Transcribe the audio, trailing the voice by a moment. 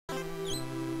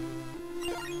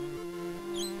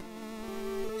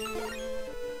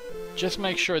Just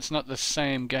make sure it's not the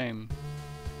same game.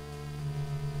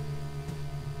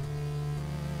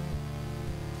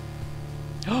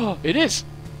 Oh, it is!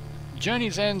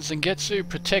 Journey's end, Zangetsu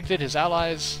protected his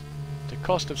allies at the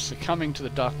cost of succumbing to the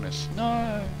darkness.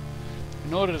 No!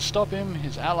 In order to stop him,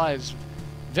 his allies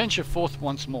venture forth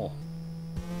once more.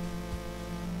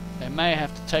 They may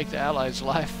have to take the allies'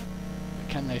 life, but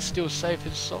can they still save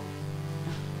his soul?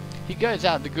 He goes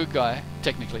out the good guy,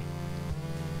 technically,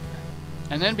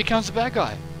 and then becomes the bad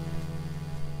guy.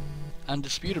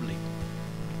 Undisputably.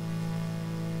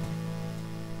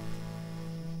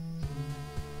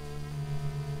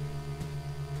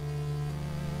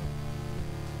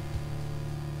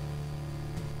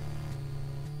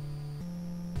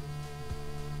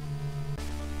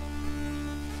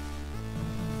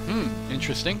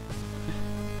 Interesting.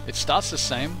 It starts the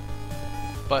same,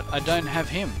 but I don't have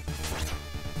him.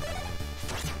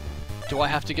 Do I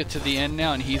have to get to the end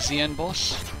now and he's the end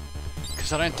boss?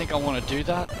 Because I don't think I want to do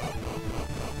that.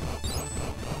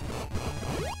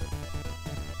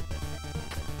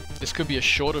 This could be a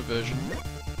shorter version.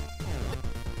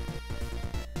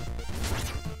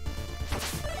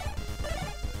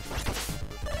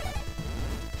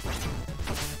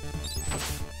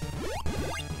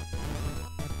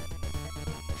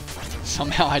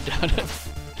 Somehow I done it.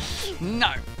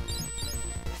 No!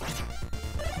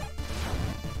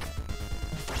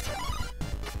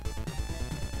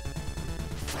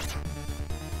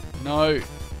 No!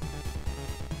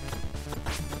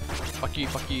 Fuck you,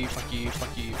 fuck you, fuck you,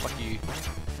 fuck you, fuck you.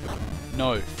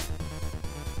 No.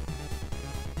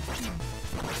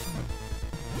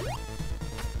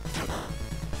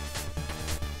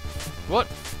 What?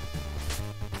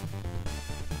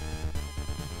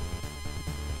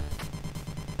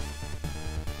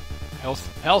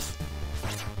 Health, health!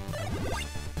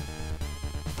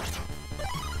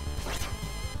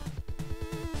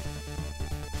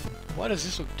 Why does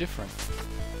this look different?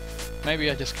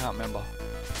 Maybe I just can't remember.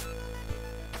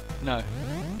 No,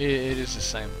 it is the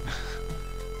same.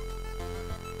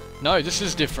 No, this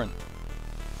is different.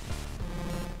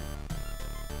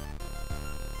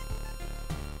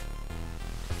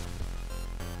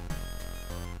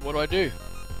 What do I do?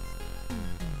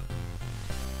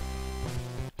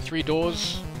 3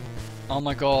 doors. Oh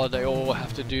my god, they all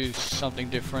have to do something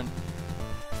different.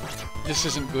 This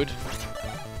isn't good.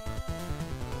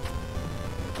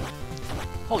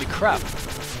 Holy crap.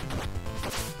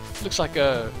 Looks like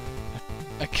a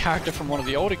character from one of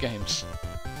the older games.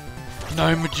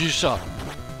 No, Medusa.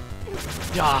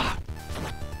 Yeah.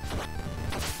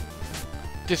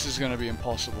 This is gonna be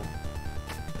impossible.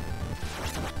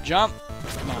 Jump.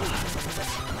 Nah.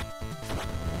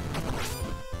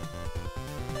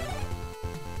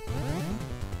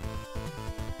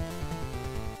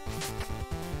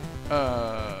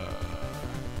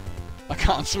 I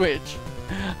can't switch.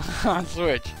 I can't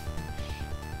switch.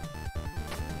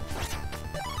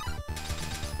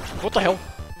 What the hell?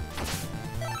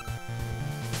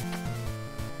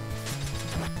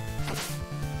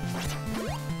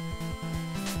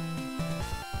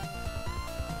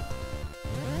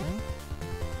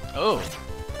 Oh.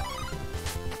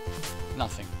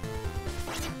 Nothing.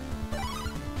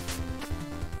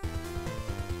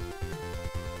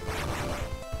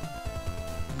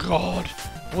 God,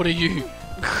 what are you?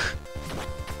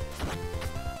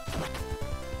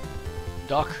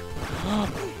 Duck.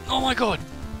 Oh my god!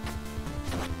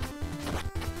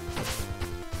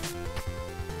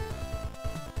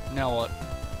 Now what?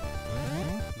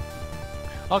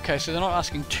 Okay, so they're not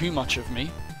asking too much of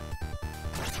me.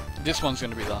 This one's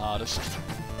gonna be the hardest.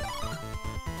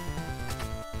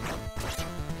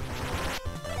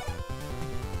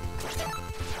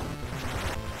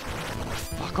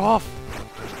 Fuck off!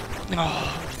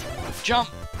 Oh, jump!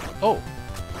 Oh!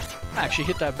 I actually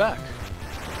hit that back.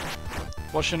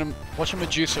 Watch a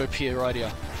Medusa appear right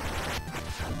here.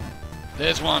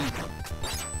 There's one!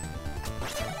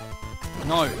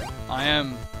 No, I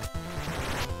am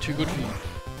too good for you.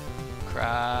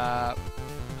 Crap.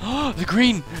 Oh, the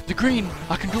green! The green!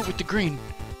 I can do it with the green!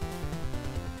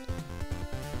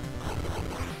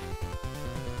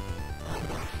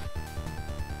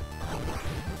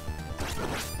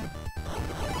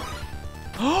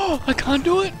 Oh, I can't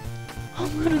do it!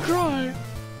 I'm gonna cry!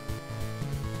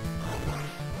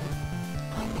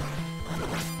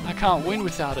 I can't win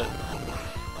without it.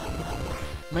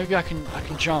 Maybe I can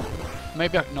jump.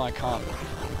 Maybe no, I can't.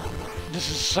 This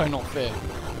is so not fair.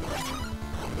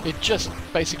 It just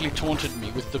basically taunted me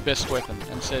with the best weapon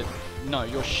and said, no,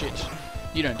 you're shit.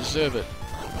 You don't deserve it.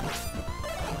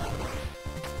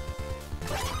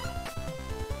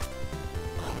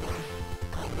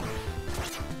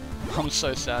 I'm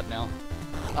so sad now.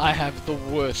 I have the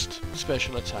worst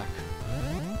special attack.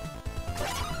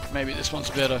 Maybe this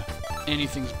one's better.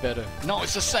 Anything's better. No,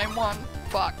 it's the same one!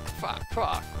 Fuck, fuck,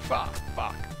 fuck, fuck,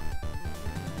 fuck.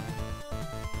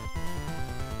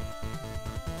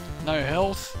 No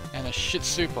health and a shit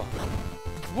super.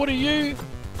 What are you?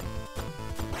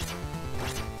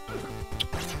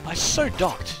 I so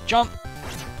ducked. Jump!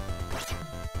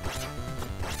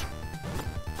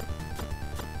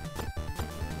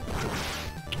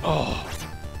 Oh.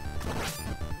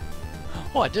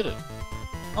 Oh, I did it.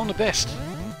 I'm the best.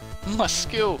 My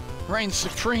skill reigns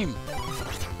supreme.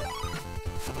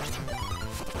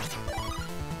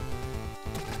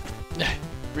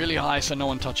 Really high so no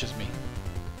one touches me.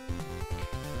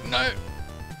 No!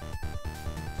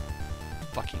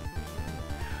 Fucking.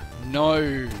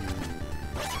 No!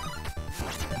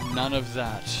 None of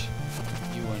that.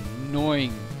 You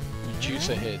annoying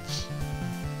Medusa heads.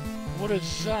 What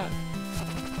is that?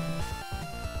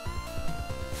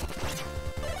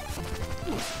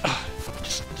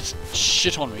 Just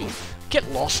shit on me. Get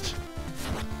lost.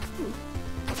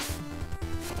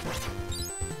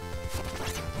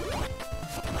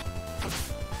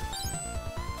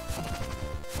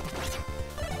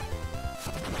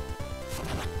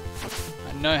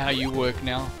 I know how you work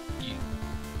now, you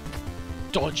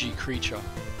dodgy creature.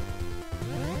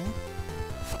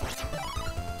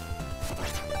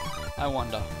 I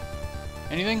wonder.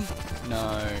 Anything?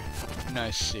 No.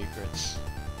 No secrets.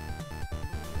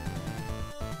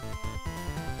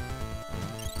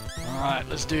 Alright,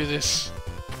 let's do this.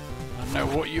 I don't know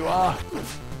what you are,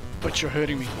 but you're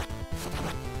hurting me.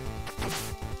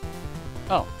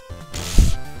 Oh.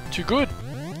 Too good.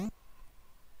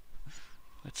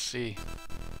 Let's see.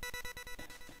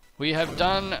 We have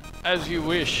done as you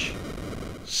wish.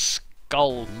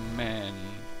 Skullman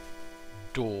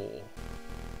door.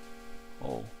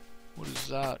 Oh, what is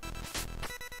that?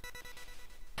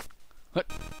 What?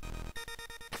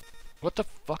 What the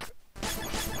fuck?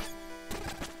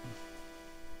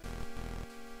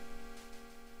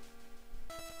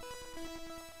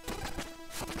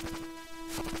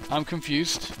 I'm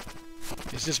confused.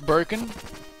 Is this broken?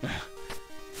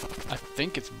 I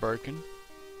think it's broken.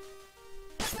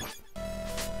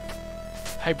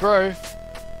 Hey, bro.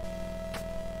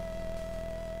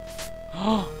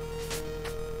 Oh.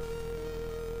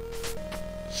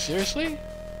 Seriously?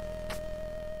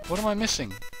 What am I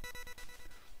missing?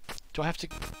 Do I have to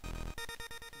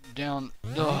down?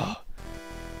 Ugh.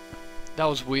 That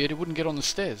was weird. It wouldn't get on the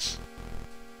stairs.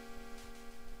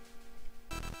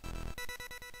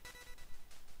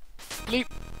 Leap.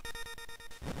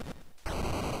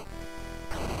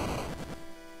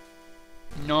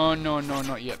 No, no, no,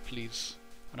 not yet, please.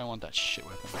 I don't want that shit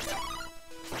weapon.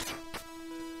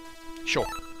 Sure.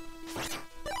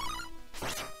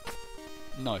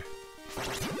 No.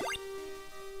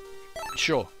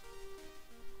 Sure.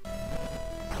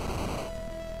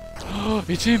 Oh,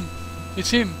 it's him!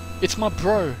 It's him! It's my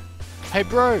bro! Hey,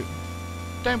 bro!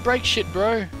 Don't break shit,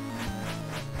 bro!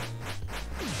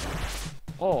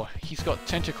 Oh, he's got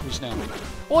tentacles now.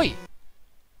 Oi!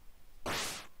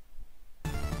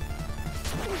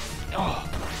 Oh.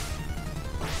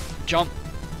 Jump.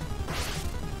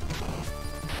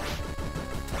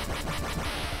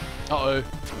 Uh-oh.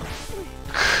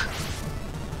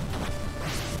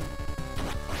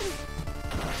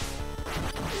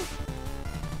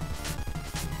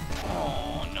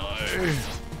 Oh no.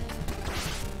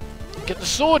 Get the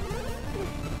sword!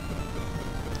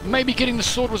 Maybe getting the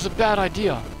sword was a bad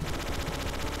idea.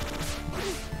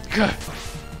 Go.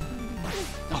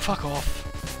 Oh, fuck off.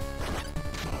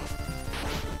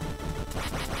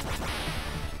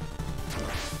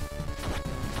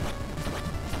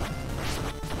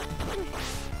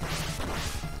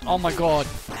 Oh my god.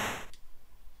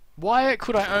 Why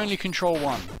could I only control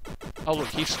one? Oh look,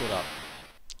 he stood up.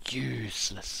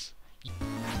 Useless.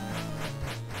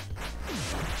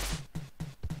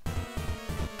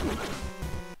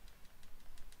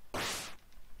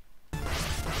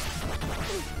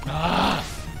 Ah!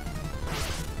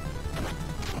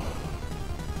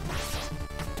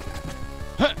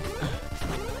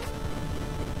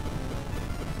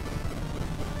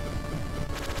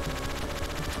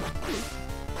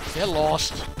 Get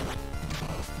lost.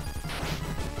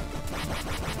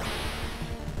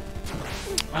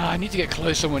 I need to get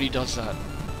closer when he does that.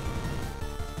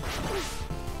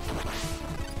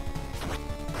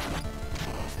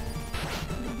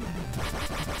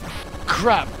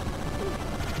 Crap!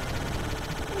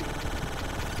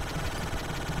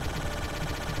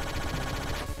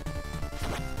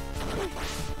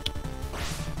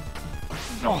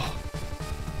 Oh.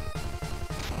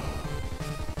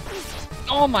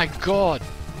 Oh my god!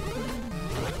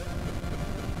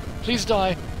 Please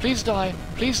die, please die,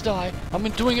 please die. I've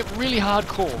been doing it really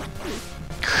hardcore.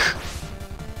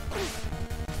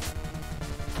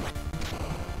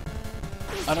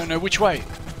 I don't know which way.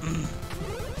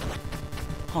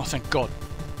 Oh, thank God.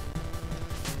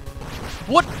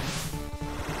 What?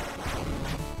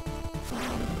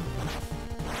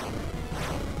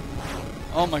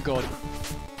 Oh my God.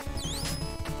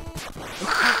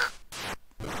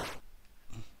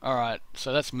 Alright,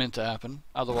 so that's meant to happen.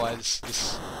 Otherwise,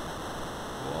 this...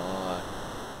 What?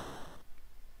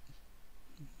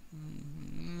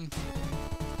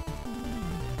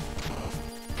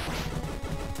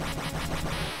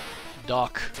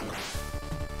 Duck.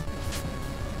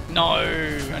 No!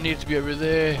 I need to be over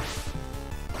there.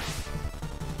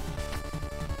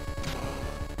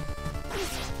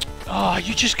 Ah, oh,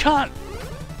 you just can't!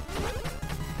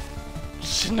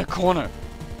 Sit in the corner.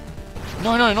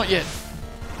 No, no, not yet.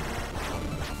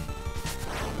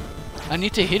 I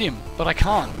need to hit him, but I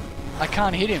can't. I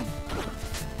can't hit him.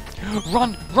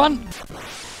 Run! Run!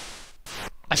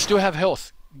 I still have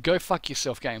health. Go fuck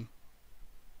yourself, game.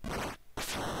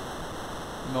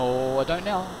 No, I don't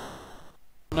now.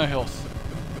 No health.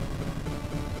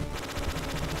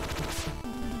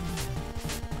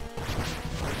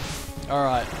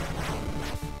 Alright.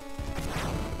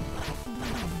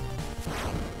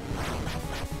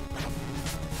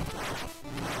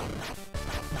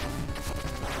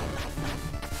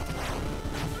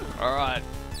 Alright.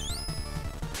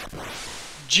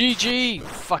 GG!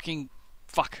 Fucking...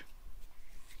 Fuck.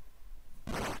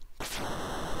 Well,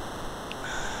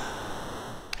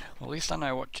 at least I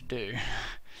know what to do.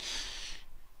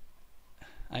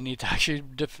 I need to actually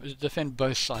defend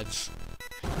both sides.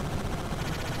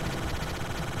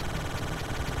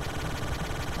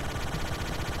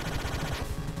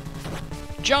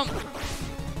 Jump!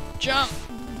 Jump!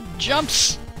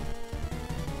 Jumps!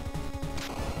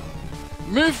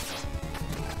 Move!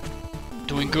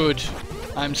 Doing good.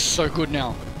 I'm so good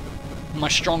now. My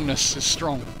strongness is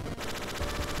strong.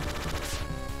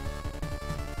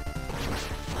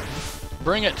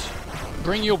 Bring it.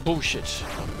 Bring your bullshit.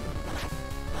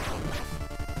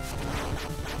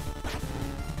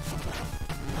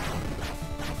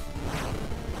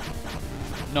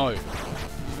 No.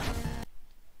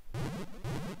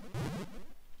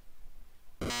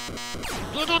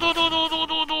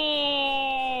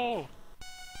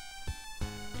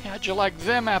 How'd you like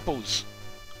them apples?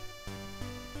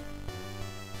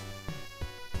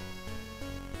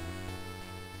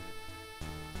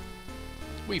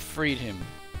 We freed him.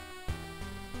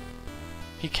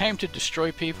 He came to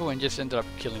destroy people and just ended up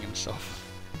killing himself.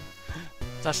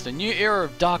 Thus the new era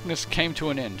of darkness came to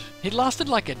an end. It lasted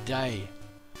like a day.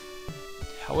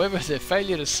 However, their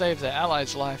failure to save their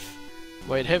ally's life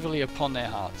weighed heavily upon their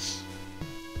hearts.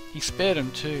 He spared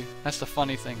him too, that's the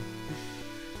funny thing.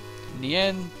 In the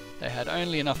end, they had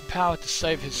only enough power to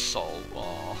save his soul.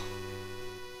 Oh,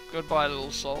 goodbye little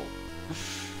soul.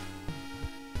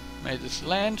 May this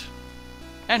land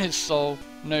and his soul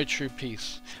know true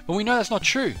peace. But we know that's not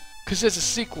true, because there's a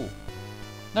sequel.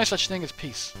 No such thing as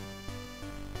peace.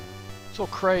 It's all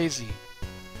crazy.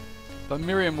 But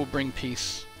Miriam will bring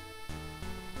peace.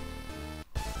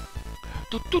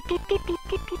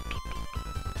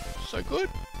 So good.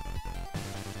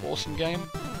 Awesome game.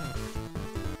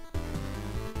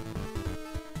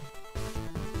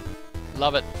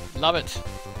 Love it. Love it.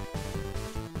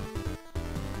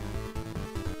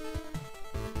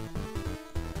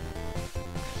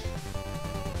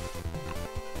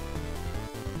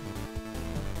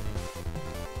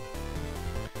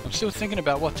 I'm still thinking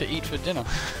about what to eat for dinner.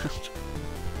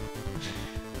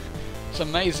 It's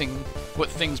amazing what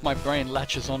things my brain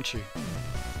latches onto.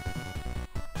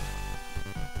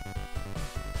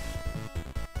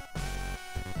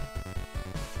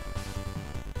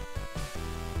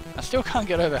 I still can't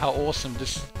get over how awesome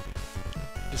this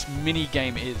mini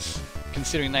game is,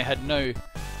 considering they had no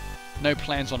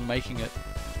plans on making it.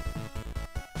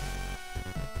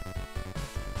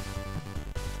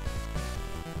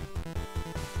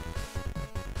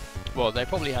 Well, they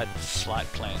probably had slight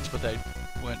plans, but they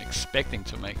weren't expecting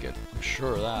to make it. I'm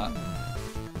sure of that.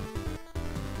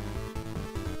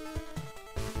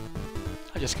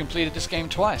 I just completed this game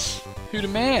twice. Who the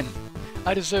man?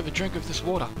 I deserve a drink of this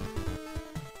water.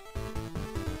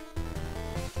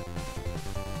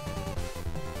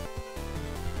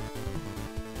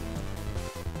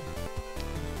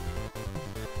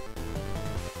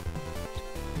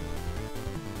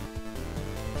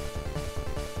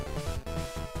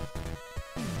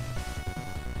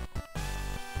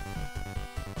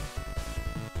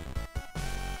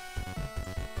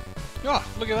 Oh,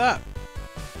 look at that!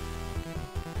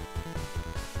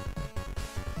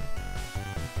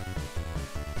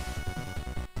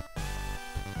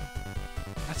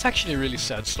 That's actually a really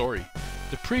sad story.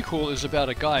 The prequel is about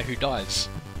a guy who dies.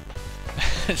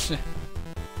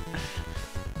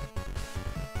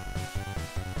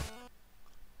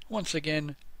 Once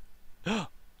again,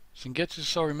 Sengetsu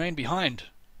shall remain behind,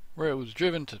 where it was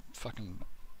driven to fucking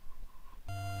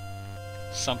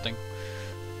something.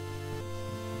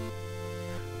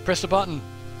 Press the button.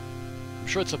 I'm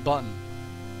sure it's a button.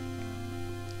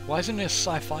 Why isn't it a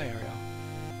sci-fi area?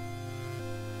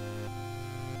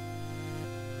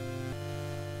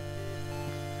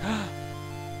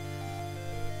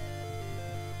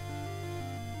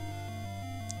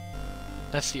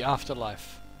 That's the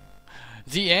afterlife.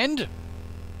 The end?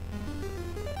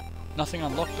 Nothing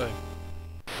unlocked though.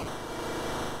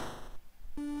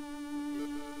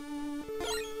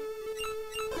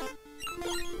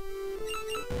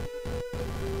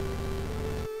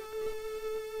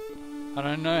 I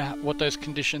don't know what those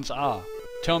conditions are.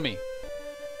 Tell me.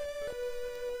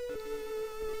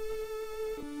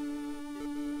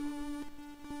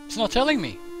 It's not telling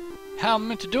me how I'm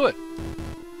meant to do it.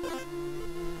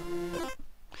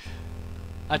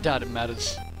 I doubt it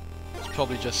matters. It's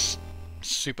probably just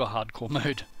super hardcore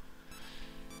mode.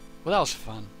 Well, that was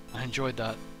fun. I enjoyed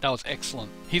that. That was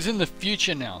excellent. He's in the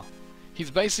future now. He's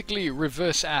basically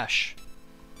reverse Ash.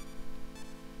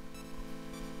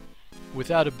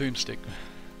 Without a boomstick.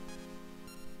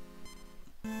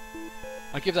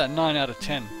 I give that 9 out of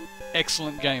 10.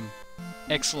 Excellent game.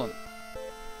 Excellent.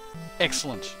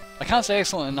 Excellent. I can't say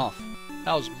excellent enough.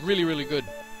 That was really, really good.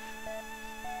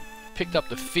 Picked up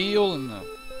the feel and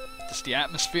just the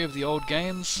atmosphere of the old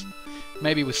games.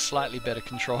 Maybe with slightly better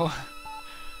control.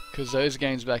 Because those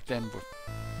games back then were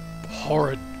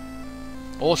horrid.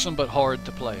 Awesome but horrid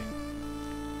to play.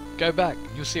 Go back,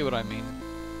 you'll see what I mean.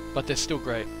 But they're still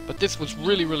great. But this was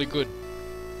really, really good.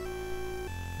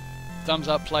 Thumbs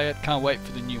up, play it. Can't wait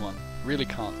for the new one. Really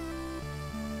can't.